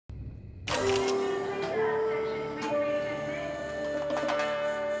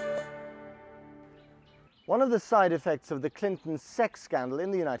One of the side effects of the Clinton sex scandal in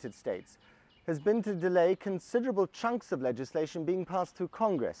the United States has been to delay considerable chunks of legislation being passed through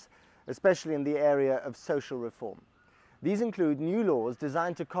Congress, especially in the area of social reform. These include new laws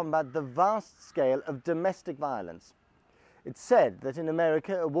designed to combat the vast scale of domestic violence. It's said that in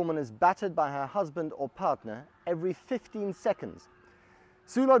America, a woman is battered by her husband or partner every 15 seconds.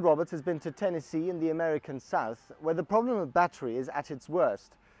 Sue Lloyd-Roberts has been to Tennessee in the American South, where the problem of battery is at its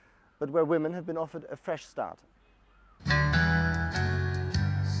worst, but where women have been offered a fresh start.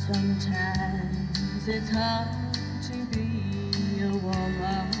 Sometimes it's hard to be a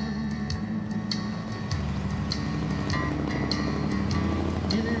woman.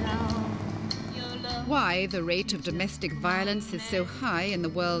 Why the rate of domestic violence is so high in the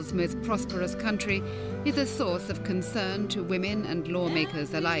world's most prosperous country is a source of concern to women and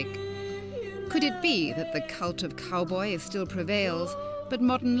lawmakers alike. Could it be that the cult of cowboy still prevails, but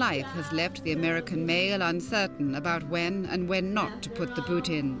modern life has left the American male uncertain about when and when not to put the boot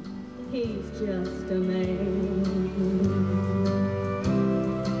in? He's just a man.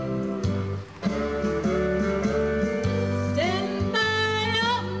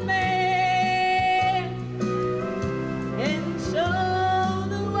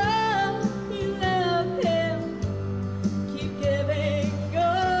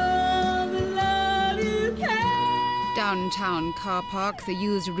 Downtown car parks are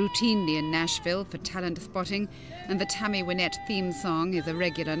used routinely in Nashville for talent spotting, and the Tammy Wynette theme song is a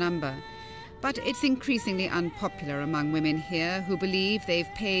regular number. But it's increasingly unpopular among women here who believe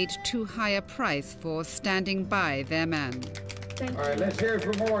they've paid too high a price for standing by their man. All right, let's hear it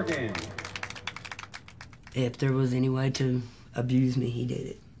for Morgan. If there was any way to abuse me, he did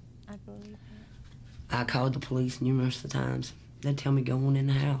it. I believe that. I called the police numerous times. They'd tell me go on in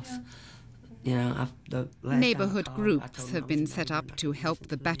the house. Yeah. You know, Neighborhood groups have been set up to help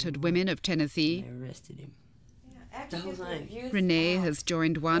the battered women of Tennessee. They arrested him. The whole thing. Renee has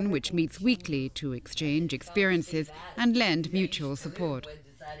joined one which meets weekly to exchange experiences and lend mutual support.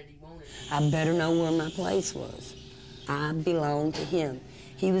 I better know where my place was. I belonged to him.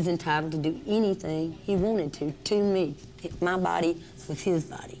 He was entitled to do anything he wanted to me. My body was his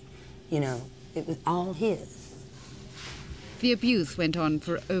body. You know, it was all his. The abuse went on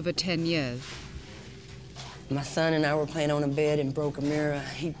for over 10 years. My son and I were playing on a bed and broke a mirror.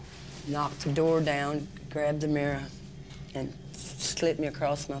 He knocked the door down, grabbed the mirror, and slit me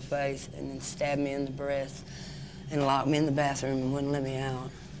across my face, and then stabbed me in the breast, and locked me in the bathroom and wouldn't let me out.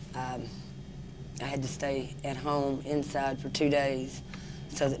 I had to stay at home inside for 2 days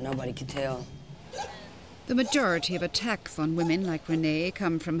so that nobody could tell. The majority of attacks on women like Renee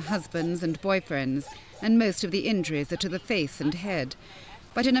come from husbands and boyfriends, and most of the injuries are to the face and head.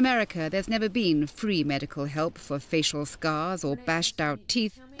 But in America, there's never been free medical help for facial scars or bashed-out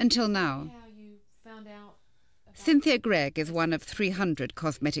teeth until now. Cynthia Gregg is one of 300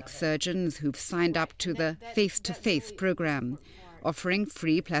 cosmetic surgeons who've signed up to the Face-to-Face program, offering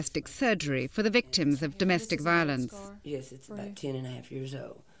free plastic surgery for the victims of domestic violence. Yes, it's about 10.5 years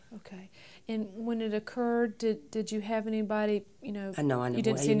old. Okay. And when it occurred, did you have anybody, you know? I know. You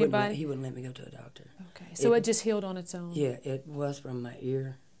didn't see anybody? He wouldn't let me go to a doctor. Okay. So it just healed on its own? Yeah, it was from my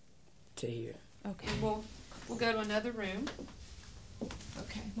ear to here. Okay. Well, we'll go to another room.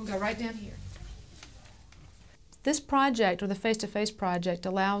 Okay. We'll go right down here. This project, or the Face-to-Face project,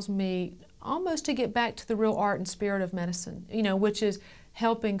 allows me almost to get back to the real art and spirit of medicine, you know, which is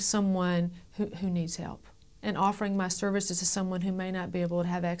helping someone who needs help, and offering my services to someone who may not be able to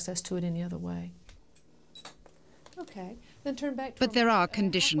have access to it any other way. Okay, then turn back to... But there are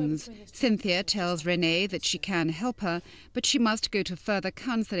conditions. Cynthia tells Renee that she can help her, but she must go to further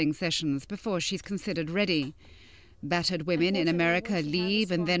counseling sessions before she's considered ready. Battered women in America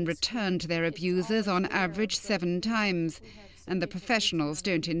leave and then return to their abusers on average 7 times. And the professionals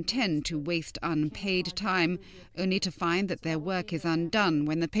don't intend to waste unpaid time, only to find that their work is undone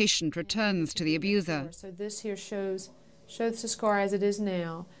when the patient returns to the abuser. So this here shows the scar as it is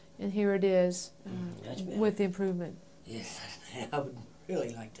now, and here it is with the improvement. Yes, I would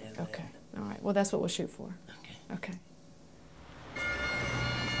really like to have that. Okay, all right. Well, that's what we'll shoot for. Okay. Okay.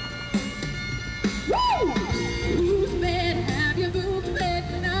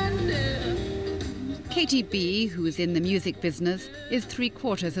 Katie B., who is in the music business, is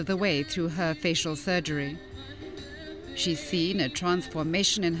 3/4 of the way through her facial surgery. She's seen a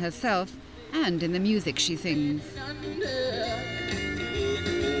transformation in herself and in the music she sings. So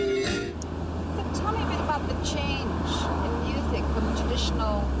tell me a bit about the change in music from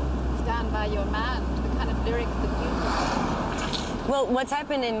traditional Stand By Your Man to the kind of lyrics that you... Well, what's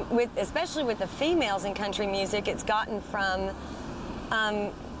happened especially with the females in country music, it's gotten from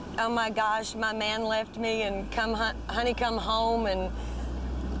oh my gosh, my man left me, and come, honey, come home, and,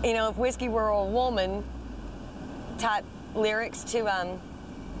 you know, if whiskey were a woman type lyrics to,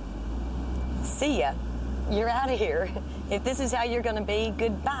 see ya, you're out of here. If this is how you're gonna be,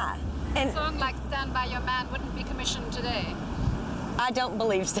 goodbye. And a song like Stand By Your Man wouldn't be commissioned today. I don't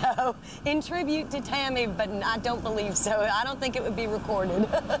believe so. In tribute to Tammy, but I don't believe so. I don't think it would be recorded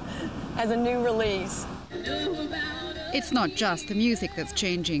as a new release. It's not just the music that's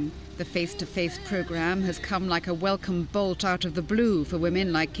changing. The face-to-face program has come like a welcome bolt out of the blue for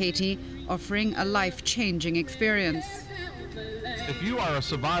women like Katie, offering a life-changing experience. If you are a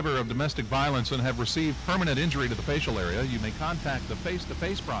survivor of domestic violence and have received permanent injury to the facial area, you may contact the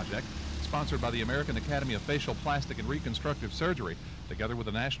Face-to-Face Project, sponsored by the American Academy of Facial Plastic and Reconstructive Surgery. Together with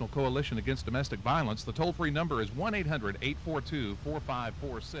the National Coalition Against Domestic Violence, the toll-free number is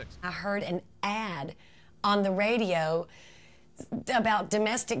 1-800-842-4546. I heard an ad on the radio about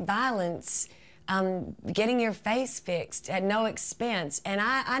domestic violence, getting your face fixed at no expense, and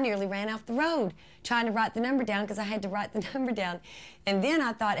I nearly ran off the road trying to write the number down because I had to write the number down. And then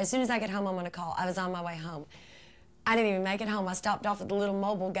I thought, as soon as I get home, I'm going to call. I was on my way home. I didn't even make it home. I stopped off at the little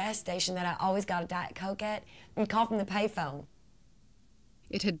mobile gas station that I always got a Diet Coke at and called from the payphone.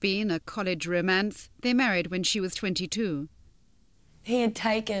 It had been a college romance. They married when she was 22. He had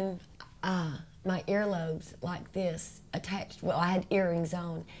taken my earlobes like this, attached, well, I had earrings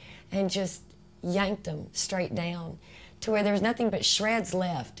on, and just yanked them straight down to where there was nothing but shreds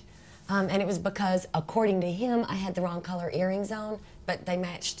left. And it was because, according to him, I had the wrong color earrings on, but they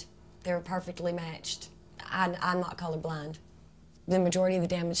matched. They were perfectly matched. I'm not colorblind. The majority of the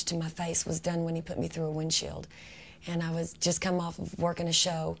damage to my face was done when he put me through a windshield. And I was just come off of working a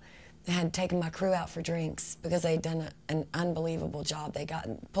show. I had taken my crew out for drinks because they'd done an unbelievable job. They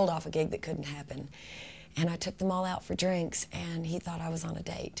pulled off a gig that couldn't happen. And I took them all out for drinks, and he thought I was on a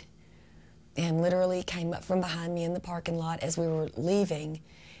date. And literally came up from behind me in the parking lot as we were leaving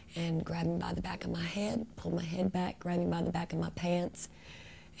and grabbed me by the back of my head, pulled my head back, grabbed me by the back of my pants,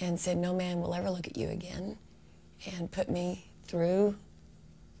 and said, "No man will ever look at you again," and put me through,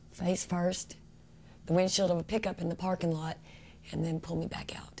 face first, the windshield of a pickup in the parking lot, and then pull me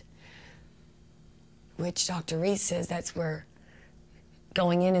back out. Which Dr. Reese says that's where,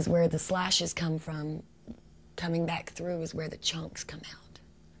 going in is where the slashes come from, coming back through is where the chunks come out.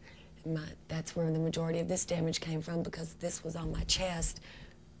 And that's where the majority of this damage came from, because this was on my chest.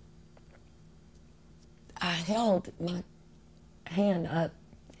 I held my hand up.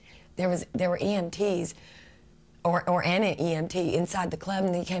 There were EMTs, or an EMT inside the club,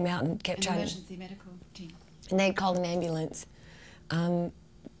 and they came out and kept trying to... emergency medical team. And they'd called an ambulance.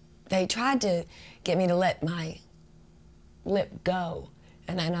 They tried to get me to let my lip go,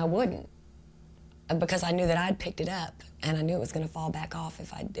 and I wouldn't, because I knew that I'd picked it up, and I knew it was going to fall back off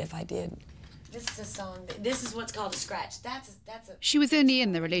if I did. This is a song. This is what's called a scratch. That's a. She was only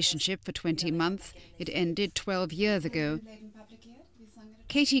in the relationship for 20 months. It ended 12 years ago.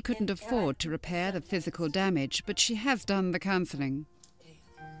 Katie couldn't afford to repair the physical damage, but she has done the counselling.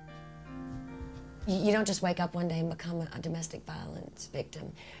 You don't just wake up one day and become a domestic violence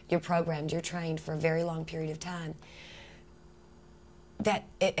victim. You're programmed, you're trained for a very long period of time. That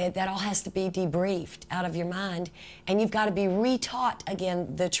all has to be debriefed out of your mind, and you've got to be retaught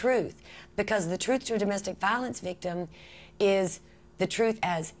again the truth, because the truth to a domestic violence victim is the truth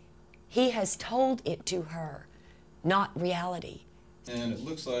as he has told it to her, not reality. And it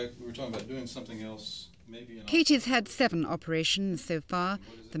looks like we were talking about doing something else. Katie's had 7 operations so far.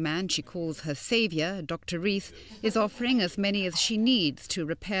 The man she calls her saviour, Dr. Reese, is offering as many as she needs to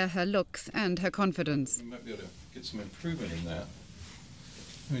repair her looks and her confidence. We might be able to get some improvement in that.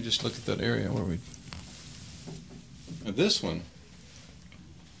 Let me just look at that area where now this one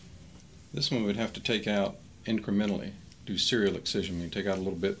we'd have to take out incrementally, do serial excision. We take out a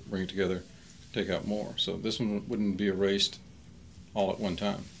little bit, bring it together, take out more. So this one wouldn't be erased all at one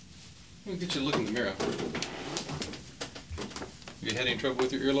time. Let me get you to look in the mirror. You had any trouble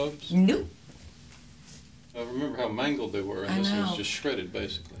with your earlobes? Nope. Remember how mangled they were, and this one's just shredded,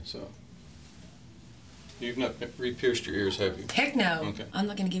 basically. So you've not re-pierced your ears, have you? Heck no. Okay. I'm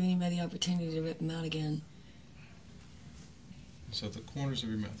not going to give anybody the opportunity to rip them out again. So the corners of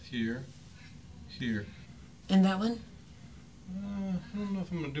your mouth, here, here. And that one? I don't know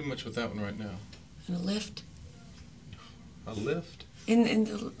if I'm going to do much with that one right now. And a lift? A lift? In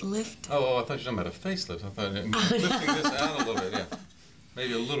the lift? Oh, I thought you were talking about a facelift. I thought lifting this out a little bit, yeah.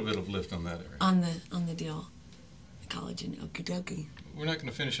 Maybe a little bit of lift on that area. On the deal. The collagen, okie dokie. We're not going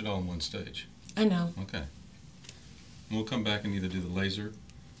to finish it all in one stage. I know. Okay. And we'll come back and either do the laser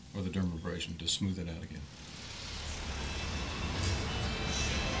or the dermabrasion to smooth it out again.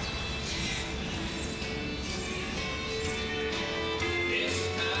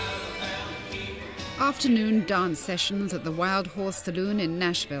 Afternoon dance sessions at the Wild Horse Saloon in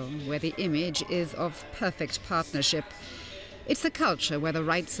Nashville, where the image is of perfect partnership. It's a culture where the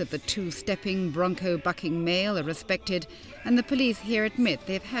rights of the two-stepping, bronco-bucking male are respected, and the police here admit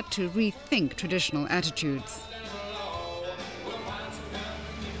they've had to rethink traditional attitudes.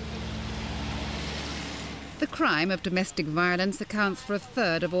 The crime of domestic violence accounts for a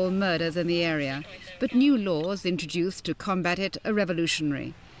third of all murders in the area, but new laws introduced to combat it are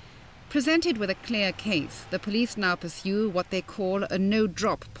revolutionary. Presented with a clear case, the police now pursue what they call a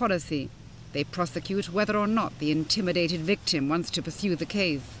no-drop policy. They prosecute whether or not the intimidated victim wants to pursue the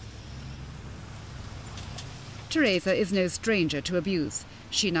case. Teresa is no stranger to abuse.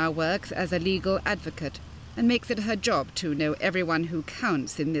 She now works as a legal advocate and makes it her job to know everyone who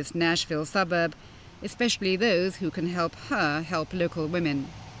counts in this Nashville suburb, especially those who can help her help local women.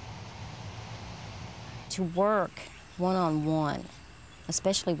 To work one-on-one,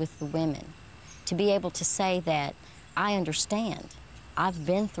 especially with the women, to be able to say that I understand, I've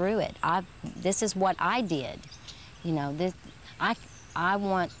been through it, this is what I did. You know, I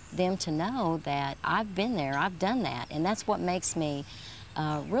want them to know that I've been there, I've done that, and that's what makes me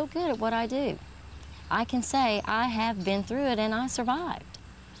real good at what I do. I can say I have been through it and I survived.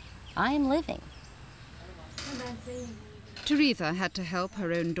 I am living. Teresa had to help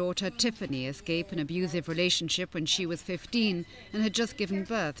her own daughter Tiffany escape an abusive relationship when she was 15 and had just given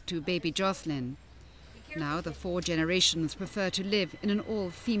birth to baby Jocelyn. Now the 4 generations prefer to live in an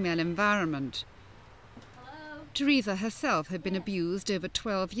all-female environment. Teresa herself had been abused over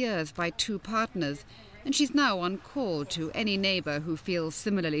 12 years by 2 partners, and she's now on call to any neighbor who feels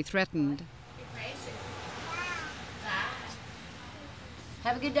similarly threatened.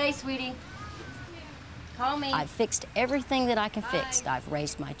 Have a good day, sweetie. Call me. I've fixed everything that I can fix. I've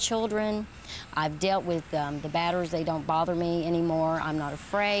raised my children. I've dealt with the batters. They don't bother me anymore. I'm not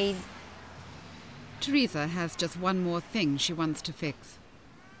afraid. Teresa has just one more thing she wants to fix.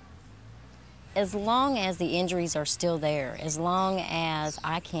 As long as the injuries are still there, as long as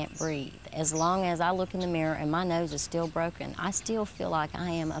I can't breathe, as long as I look in the mirror and my nose is still broken, I still feel like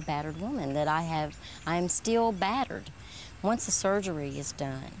I am a battered woman, that I am still battered. Once the surgery is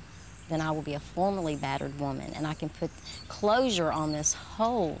done, then I will be a formerly battered woman, and I can put closure on this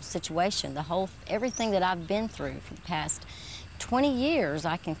whole situation, everything that I've been through for the past 20 years.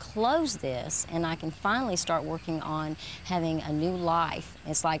 I can close this, and I can finally start working on having a new life.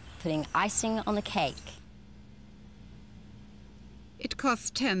 It's like putting icing on the cake. It costs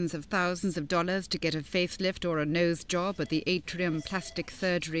tens of thousands of dollars to get a facelift or a nose job at the Atrium Plastic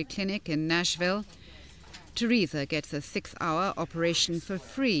Surgery Clinic in Nashville. Teresa gets a 6-hour operation for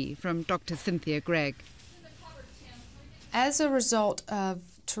free from Dr. Cynthia Gregg. As a result of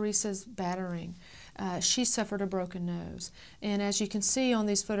Teresa's battering, she suffered a broken nose. And as you can see on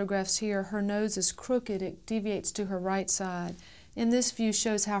these photographs here, her nose is crooked. It deviates to her right side. And this view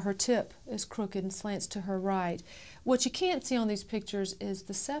shows how her tip is crooked and slants to her right. What you can't see on these pictures is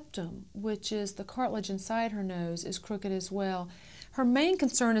the septum, which is the cartilage inside her nose, is crooked as well. Her main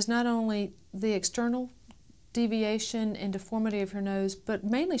concern is not only the external deviation and deformity of her nose, but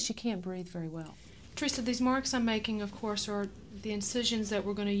mainly she can't breathe very well. Teresa, these marks I'm making, of course, are the incisions that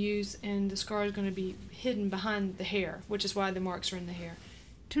we're going to use, and the scar is going to be hidden behind the hair, which is why the marks are in the hair.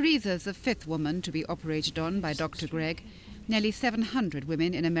 Teresa's the 5th woman to be operated on by Dr. Gregg. Nearly 700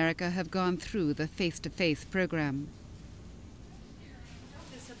 women in America have gone through the face-to-face program.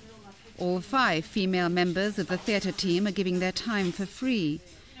 All 5 female members of the theatre team are giving their time for free.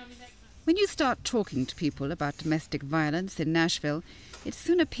 When you start talking to people about domestic violence in Nashville, it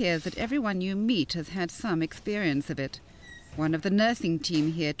soon appears that everyone you meet has had some experience of it. One of the nursing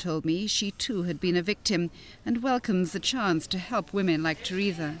team here told me she too had been a victim and welcomes the chance to help women like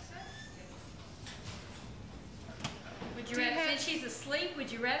Teresa. Would you rather, since she's asleep,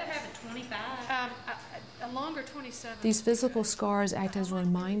 would you rather have a 25? A longer 27. These physical scars act as a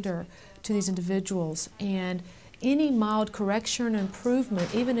reminder to these individuals, and any mild correction and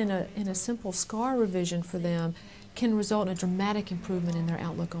improvement, even in a simple scar revision for them, can result in a dramatic improvement in their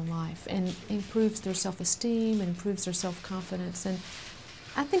outlook on life, and improves their self-esteem and improves their self-confidence, and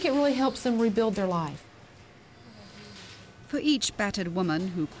I think it really helps them rebuild their life. For each battered woman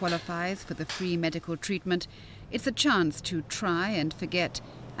who qualifies for the free medical treatment, it's a chance to try and forget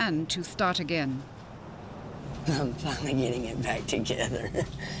and to start again. I'm finally getting it back together,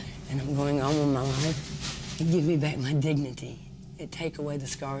 and I'm going on with my life. It give me back my dignity. It take away the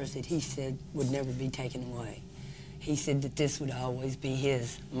scars that he said would never be taken away. He said that this would always be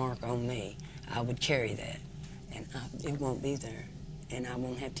his mark on me. I would carry that, and it won't be there, and I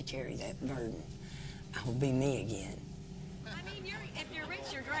won't have to carry that burden. I will be me again. If you're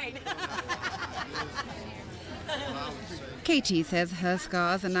rich, you're great. Katie says her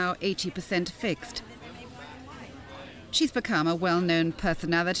scars are now 80% fixed. She's become a well-known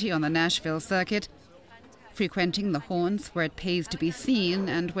personality on the Nashville circuit, frequenting the haunts where it pays to be seen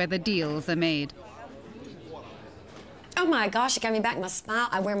and where the deals are made. Oh my gosh, it got me back my smile.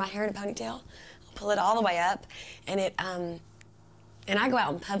 I wear my hair in a ponytail. I'll pull it all the way up, and and I go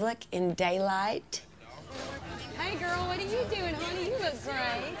out in public in daylight. Hey girl, what are you doing, honey? You look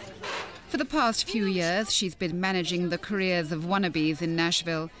great. For the past few years, she's been managing the careers of wannabes in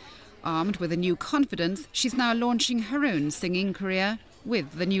Nashville. Armed with a new confidence, she's now launching her own singing career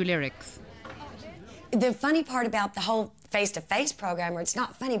with the new lyrics. The funny part about the whole face-to-face program, or it's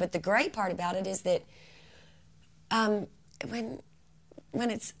not funny, but the great part about it is that when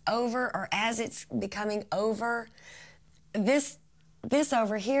it's over, or as it's becoming over, this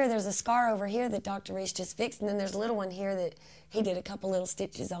over here, there's a scar over here that Dr. Reese just fixed, and then there's a little one here that he did a couple little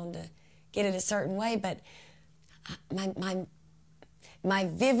stitches on to get it a certain way, but my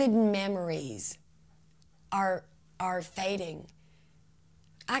vivid memories are fading.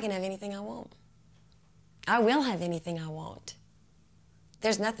 I can have anything I want. I will have anything I want.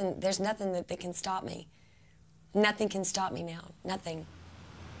 There's nothing that can stop me. Nothing can stop me now. Nothing.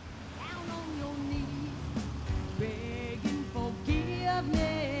 Down on your knees, begging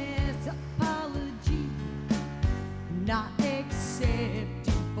forgiveness, apology, not accepted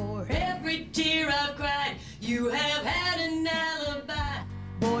for every tear I've cried. You have had an alibi,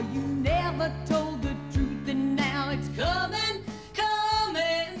 boy, you never told the truth, and now it's coming,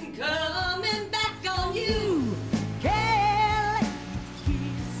 coming, coming back on you. Can't let you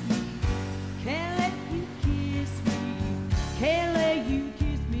kiss me, can't let you kiss me, can't let you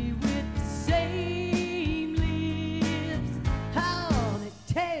kiss me with the same lips. How they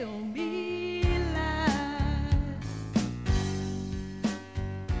tell me lies.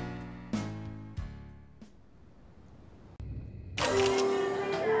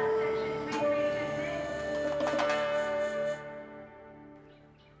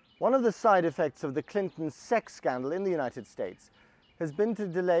 One of the side effects of the Clinton sex scandal in the United States has been to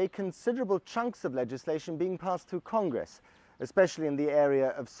delay considerable chunks of legislation being passed through Congress, especially in the area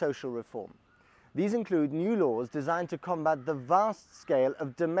of social reform. These include new laws designed to combat the vast scale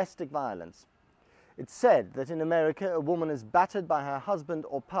of domestic violence. It's said that in America, a woman is battered by her husband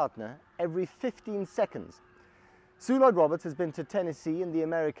or partner every 15 seconds. Sue Lloyd-Roberts has been to Tennessee in the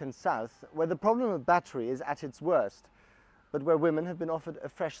American South, where the problem of battery is at its worst, but where women have been offered a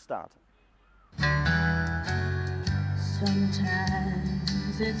fresh start.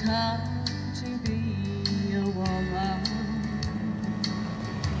 Sometimes it's hard to be a woman.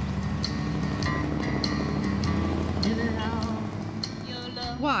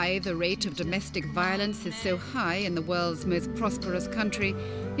 Why the rate of domestic violence is so high in the world's most prosperous country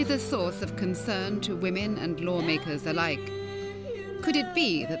is a source of concern to women and lawmakers alike. Could it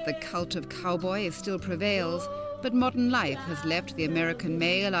be that the cult of cowboy still prevails, but modern life has left the American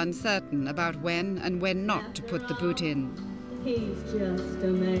male uncertain about when and when not to put the boot in? He's just a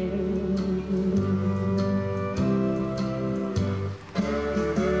man.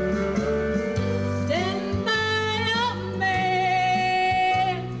 Stand by a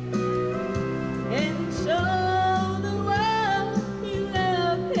man and show the world you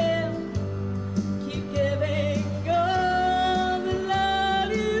love him. Keep giving all the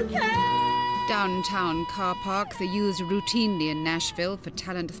love you can. Downtown car parks are used routinely in Nashville for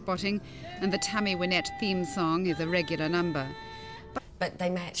talent spotting, and the Tammy Wynette theme song is a regular number. But they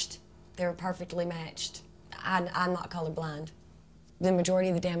matched. They were perfectly matched. I'm not colorblind. The majority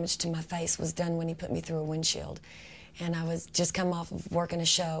of the damage to my face was done when he put me through a windshield. And I was just come off of working a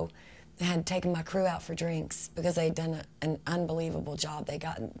show. I had taken my crew out for drinks because they'd done an unbelievable job. They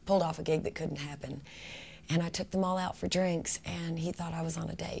pulled off a gig that couldn't happen. And I took them all out for drinks, and he thought I was on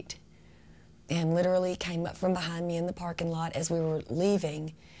a date. And literally came up from behind me in the parking lot as we were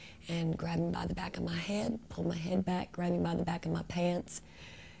leaving and grabbed me by the back of my head, pulled my head back, grabbed me by the back of my pants,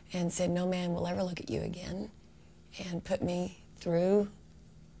 and said, "No man will ever look at you again," and put me through,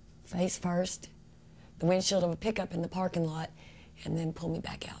 face first, the windshield of a pickup in the parking lot, and then pulled me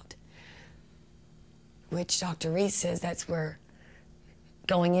back out. Which Dr. Reese says that's where,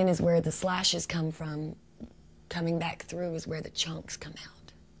 going in is where the slashes come from, coming back through is where the chunks come out.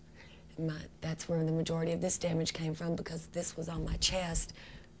 That's where the majority of this damage came from, because this was on my chest.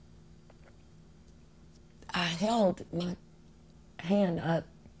 I held my hand up.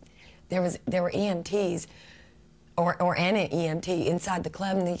 There were EMTs, or an EMT inside the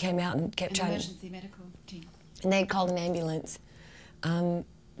club, and they came out and kept trying emergency medical team. And they called an ambulance.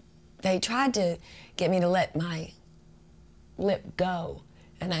 They tried to get me to let my lip go,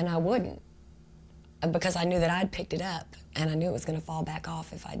 and I wouldn't, because I knew that I'd picked it up, and I knew it was going to fall back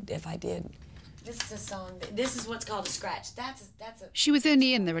off if I did. This is a song. This is what's called a scratch. That's a. She was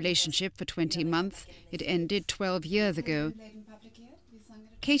only in the relationship for 20 months. It ended 12 years ago.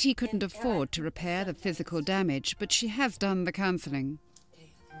 Katie couldn't afford to repair the physical damage, but she has done the counselling.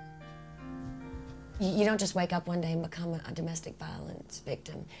 You don't just wake up one day and become a domestic violence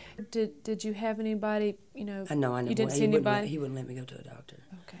victim. Did you have anybody, you know? No, I never. You didn't see anybody? He wouldn't let me go to a doctor.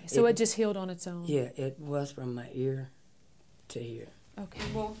 Okay, so it just healed on its own? Yeah, it was from my ear to here. Okay,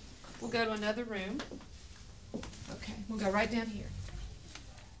 well, we'll go to another room. Okay, we'll go right down here.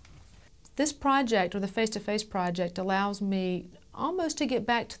 This project, or the face-to-face project, allows me almost to get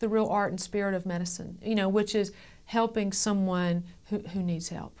back to the real art and spirit of medicine, you know, which is helping someone who needs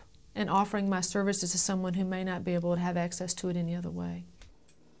help and offering my services to someone who may not be able to have access to it any other way.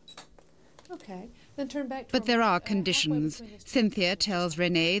 Okay, then turn back to But there are conditions. Cynthia tells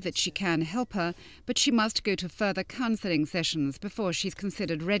Renee that she can help her, but she must go to further counselling sessions before she's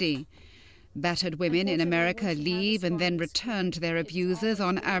considered ready. Battered women in America leave and then return to their abusers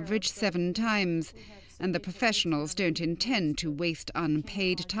on average 7 times. And the professionals don't intend to waste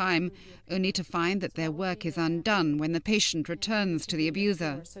unpaid time, only to find that their work is undone when the patient returns to the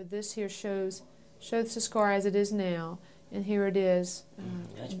abuser. So this here shows the scar as it is now, and here it is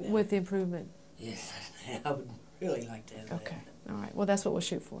with the improvement. Yes, I would really like to have that. Okay, all right. Well, that's what we'll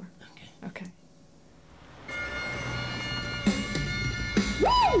shoot for. Okay.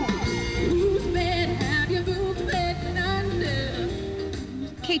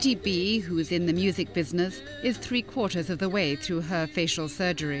 Katie B., who is in the music business, is 3/4 of the way through her facial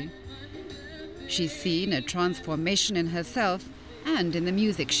surgery. She's seen a transformation in herself and in the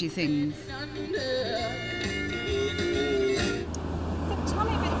music she sings. So tell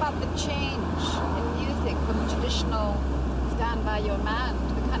me a bit about the change in music from traditional Stand By Your Man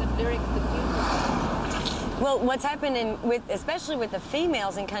to the kind of lyrics that you write. Well, what's happened especially with the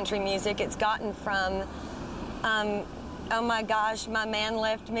females in country music, it's gotten from oh my gosh, my man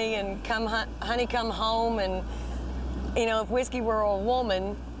left me, and come honey come home, and you know, if whiskey were a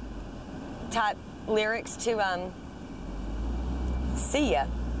woman type lyrics to see ya,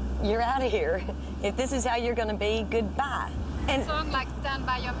 you're out of here. If this is how you're gonna be, goodbye. And a song like Stand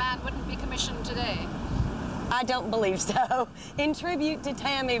By Your Man wouldn't be commissioned today. I don't believe so. In tribute to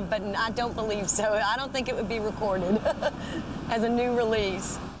Tammy, but I don't believe so. I don't think it would be recorded as a new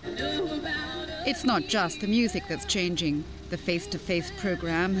release. It's not just the music that's changing. The face-to-face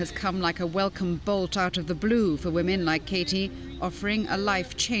program has come like a welcome bolt out of the blue for women like Katie, offering a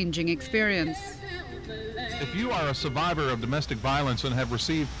life-changing experience. If you are a survivor of domestic violence and have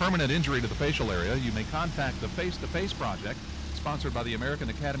received permanent injury to the facial area, you may contact the Face-to-Face Project, sponsored by the American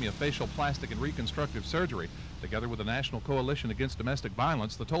Academy of Facial Plastic and Reconstructive Surgery. Together with the National Coalition Against Domestic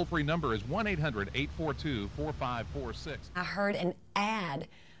Violence, the toll-free number is 1-800-842-4546. I heard an ad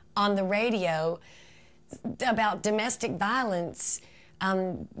on the radio about domestic violence,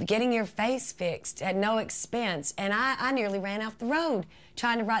 getting your face fixed at no expense, and I nearly ran off the road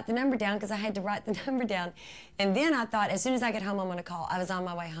trying to write the number down because I had to write the number down. And then I thought, as soon as I get home, I'm going to call. I was on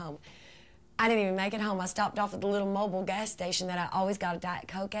my way home. I didn't even make it home. I stopped off at the little mobile gas station that I always got a Diet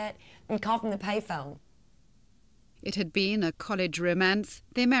Coke at and called from the payphone. It had been a college romance.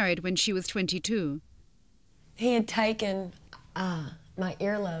 They married when she was 22. He had taken my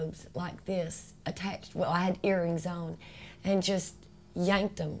earlobes like this, attached, well, I had earrings on, and just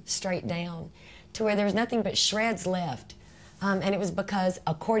yanked them straight down to where there was nothing but shreds left. And it was because,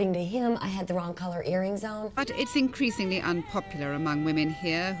 according to him, I had the wrong color earrings on. But it's increasingly unpopular among women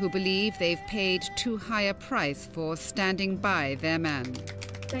here who believe they've paid too high a price for standing by their man.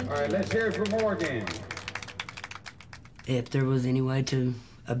 All right, let's hear it for Morgan. If there was any way to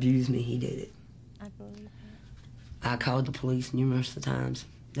abuse me, he did it. I believe that. I called the police numerous times.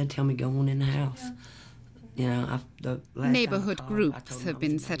 They'd tell me go on in the house. You know, Neighborhood groups have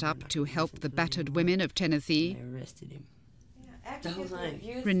been set up to help the battered women of Tennessee. They arrested him. The whole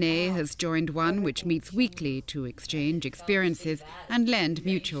thing. Renee has joined one which meets weekly to exchange experiences and lend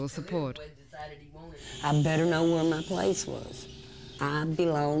mutual support. I better know where my place was. I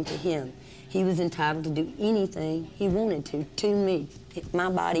belonged to him. He was entitled to do anything he wanted to me. My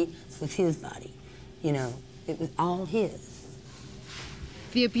body was his body. You know, it was all his.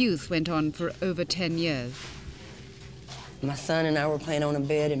 The abuse went on for over 10 years. My son and I were playing on a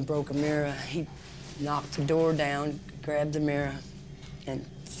bed and broke a mirror. He knocked the door down, grabbed the mirror, and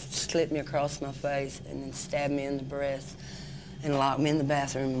slit me across my face, and then stabbed me in the breast, and locked me in the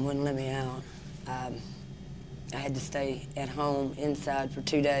bathroom and wouldn't let me out. I had to stay at home inside for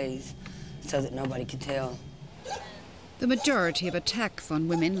 2 days so that nobody could tell. The majority of attacks on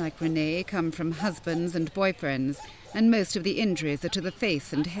women like Renee come from husbands and boyfriends, and most of the injuries are to the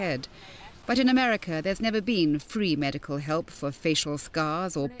face and head. But in America, there's never been free medical help for facial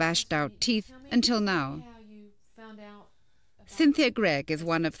scars or bashed-out teeth until now. Cynthia Gregg is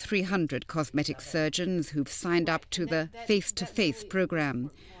one of 300 cosmetic surgeons who've signed up to the Face-to-Face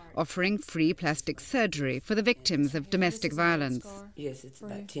program, offering free plastic surgery for the victims of domestic violence. Yes, it's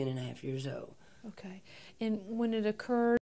about 10.5 years old. Okay. And when it occurred,